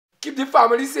Keep the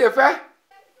family safe, eh? Yeah.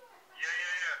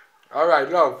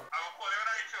 Alright, love.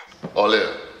 Ole,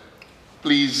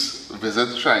 please visit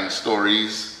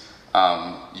Shinezstory's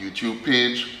YouTube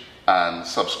page and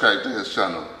subscribe to his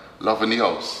channel,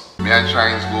 Loveindehouse. Me and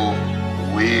Shines go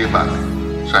way back.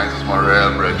 Shines is my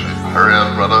real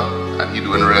brother, and he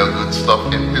doing real good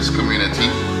stuff in his community.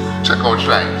 Check out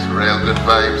Shines, real good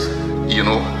vibes, you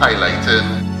know, highlighted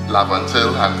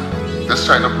Laventille, and just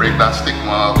trying to break that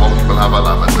stigma of how people have a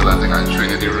Laventille and thing, and showing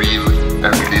you the real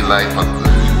everyday life of the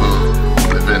people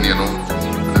living, you know,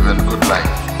 living good life.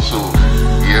 So,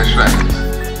 here Shines.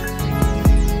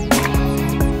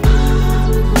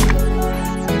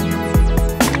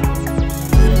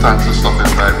 Thanks for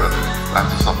stopping by, brother. Thanks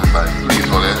for stopping by.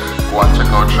 Please, Ole, go and check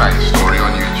out Shinezstory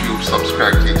on YouTube,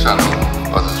 subscribe to the channel,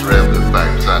 because it's real good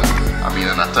vibes. And I mean,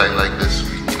 in a time like this,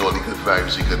 we need all the good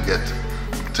vibes we could get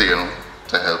to, you know,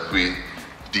 to help we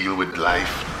deal with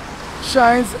life.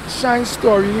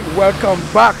 Shinezstory, welcome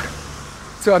back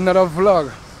to another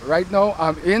vlog. Right now,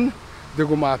 I'm in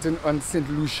Diego Martin on St.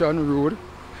 Lucian Road.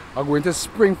 I'm going to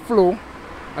spring flow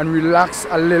and relax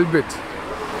a little bit.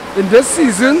 In this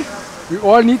season, we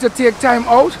all need to take time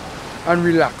out and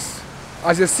relax.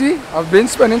 As you see, I've been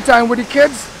spending time with the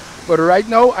kids, but right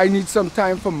now I need some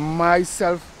time for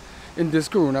myself in this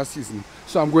Corona season.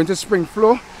 So I'm going to spring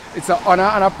flow. It's an honor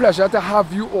and a pleasure to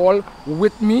have you all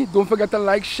with me. Don't forget to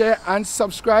like, share and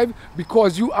subscribe,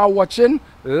 because you are watching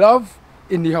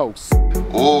Loveindehouse.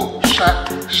 Oh,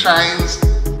 Shines,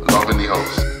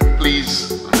 Loveindehouse.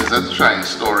 Please visit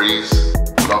Shinezstory's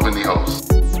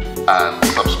Loveindehouse and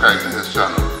subscribe to his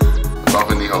channel,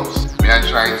 Loveindehouse. Me and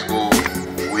Shines go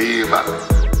way back.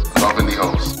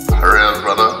 Loveindehouse, a real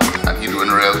brother, and he doing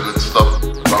real good stuff.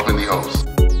 Loveindehouse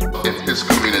in his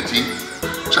community.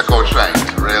 Check out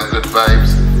Shines, real good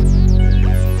vibes.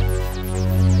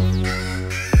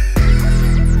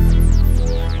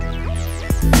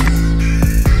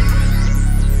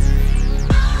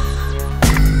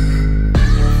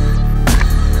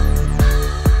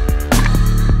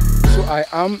 So I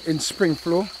am in spring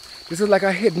flow. This is like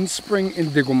a hidden spring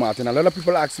in Diego Martin. A lot of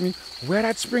people ask me where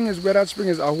that spring is, where that spring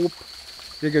is. I hope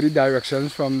they get the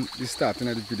directions from the starting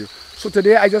of the video. So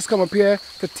today I just come up here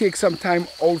to take some time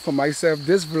out for myself.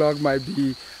 This vlog might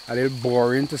be a little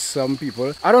boring to some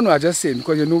people. I don't know, I just say,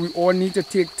 because you know we all need to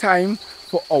take time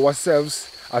for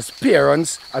ourselves as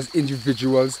parents, as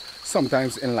individuals,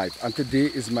 sometimes in life. And today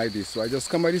is my day. So I just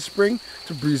come by the spring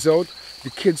to breeze out. The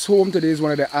kids home. Today is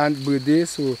one of the aunt's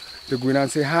birthdays, so they're going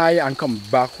and say hi and come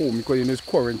back home, because you know it's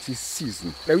quarantine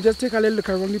season. Let me just take a little look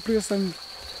around the place and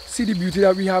see the beauty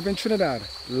that we have in Trinidad.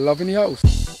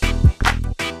 Loveindehouse.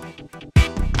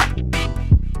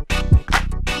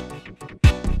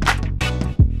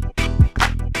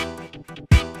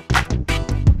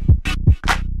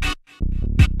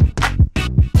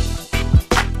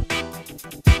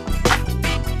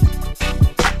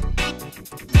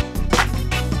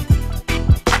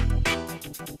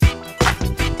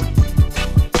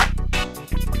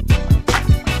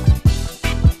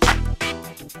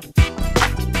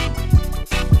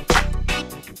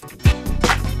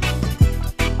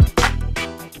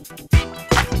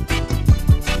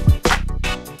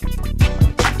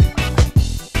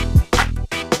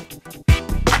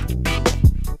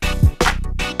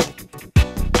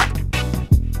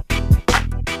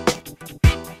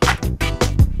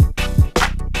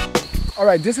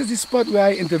 Alright, this is the spot where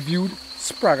I interviewed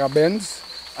Spragga Benz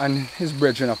and his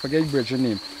brethren. I forget his brethren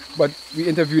name. But we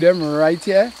interviewed them right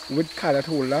here with Khaled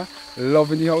Holder.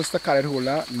 Loveindehouse to Khaled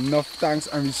Holder. Enough thanks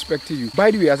and respect to you.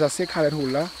 By the way, as I say Khaled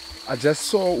Holder, I just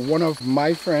saw one of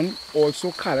my friend,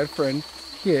 also Khaled friend,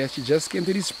 here. She just came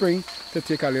to the spring to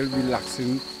take a little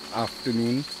relaxing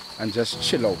afternoon and just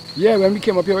chill out. Yeah, when we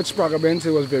came up here with Spragga Benz,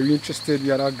 it was very interesting. We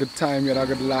had a good time, we had a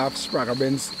good laugh. Spragga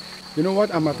Benz. You know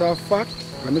what, a matter of fact,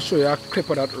 let me show you a clip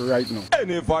of that right now. And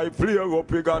if I flare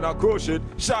up, we gonna crush it.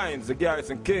 Shines, the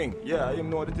Garrison King. Yeah, you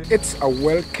know the thing. It's a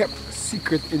well-kept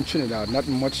secret in Trinidad. Not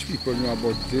much people know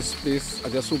about this place. I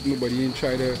just hope nobody ain't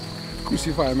try to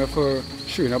crucify me for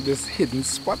showing up this hidden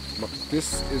spot. But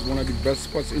this is one of the best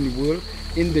spots in the world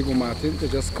in Diego Martin to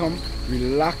just come,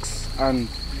 relax and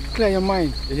clear your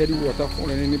mind. You hear the water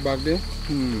falling in the back there?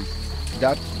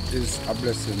 That is a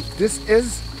blessing. This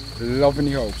is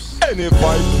Loveindehouse. And if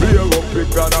I flare up, we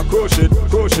gonna crush it,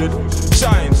 crush it.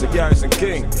 Shines, the Garrison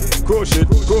King. Crush it,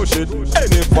 crush it.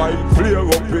 And if I flare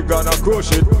up, we gonna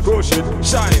crush it, crush it.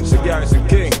 Shines, the Garrison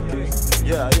King.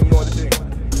 Yeah, you know the thing.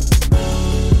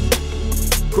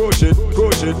 Crush it,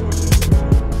 crush it.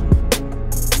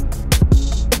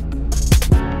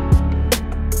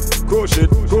 Crush it,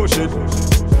 crush it.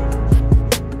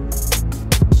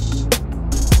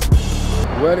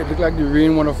 Well, it looked like the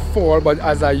rain wanna fall, but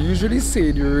as I usually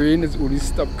say, the rain is only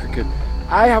stop cricket.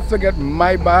 I have to get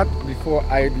my bath before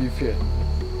I leave here.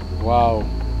 Wow.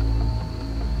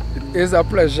 It is a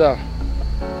pleasure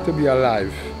to be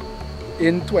alive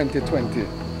in 2020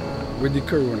 with the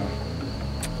corona.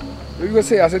 We're gonna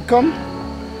say as it come,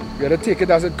 we gotta take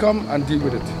it as it come and deal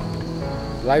with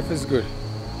it. Life is good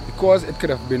because it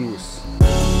could have been worse.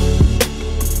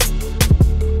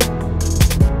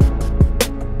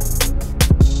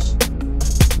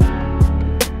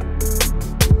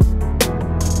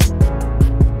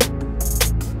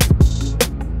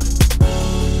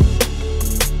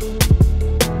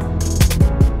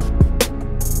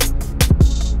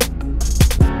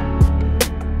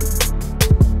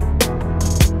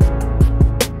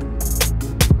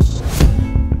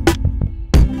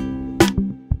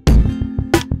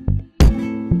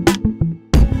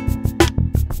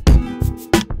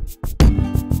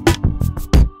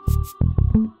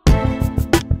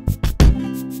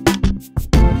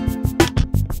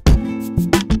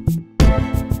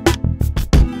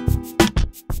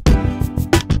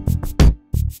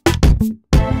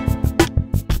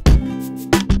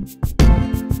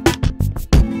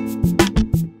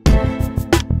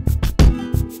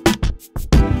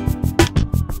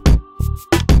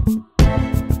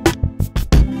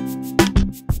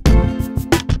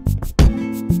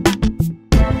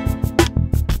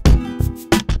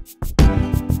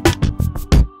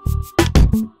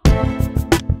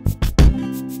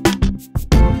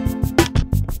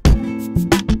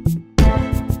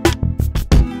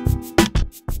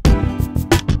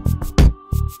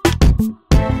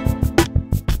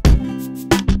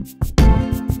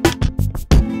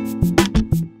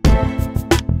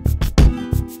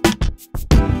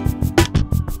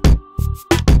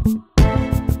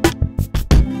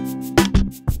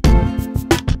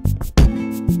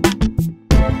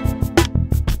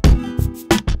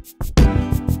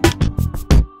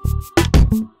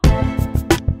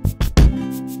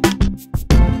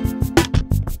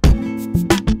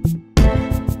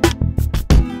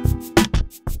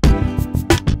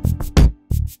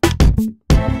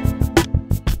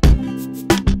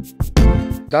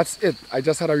 That's it. I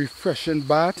just had a refreshing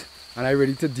bath and I'm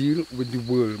ready to deal with the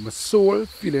world. My soul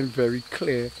feeling very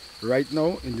clear right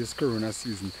now in this corona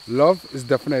season. Love is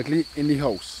definitely in the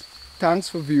house. Thanks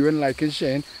for viewing, liking,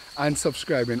 sharing and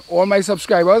subscribing. All my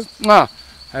subscribers, I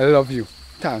love you.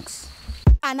 Thanks.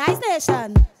 A nice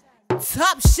nation.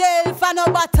 Top shelf and no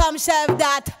bottom shelf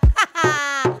that.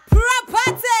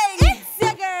 Property. It's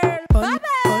your girl.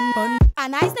 Bye-bye. A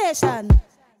nice nation.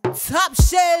 Top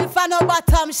shelf and no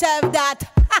bottom shelf that.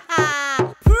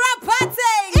 Property.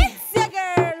 It's your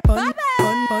girl.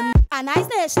 Bye-bye. A nice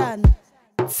nation.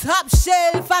 Top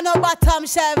shelf and no bottom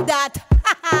shelf that.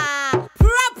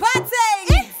 Property.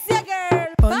 It's your girl.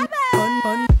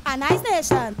 Bye-bye. A nice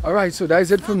nation. Alright, so that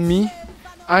is it for me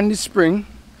and the spring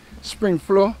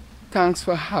flow. Thanks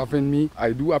for having me.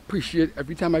 I do appreciate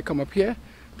every time I come up here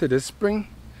to this spring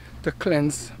to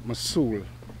cleanse my soul,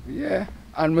 yeah,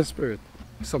 and my spirit.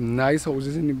 Some nice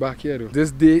houses in the back here though.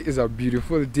 This day is a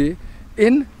beautiful day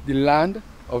in the land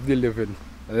of the living.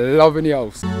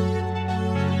 Loveindehouse.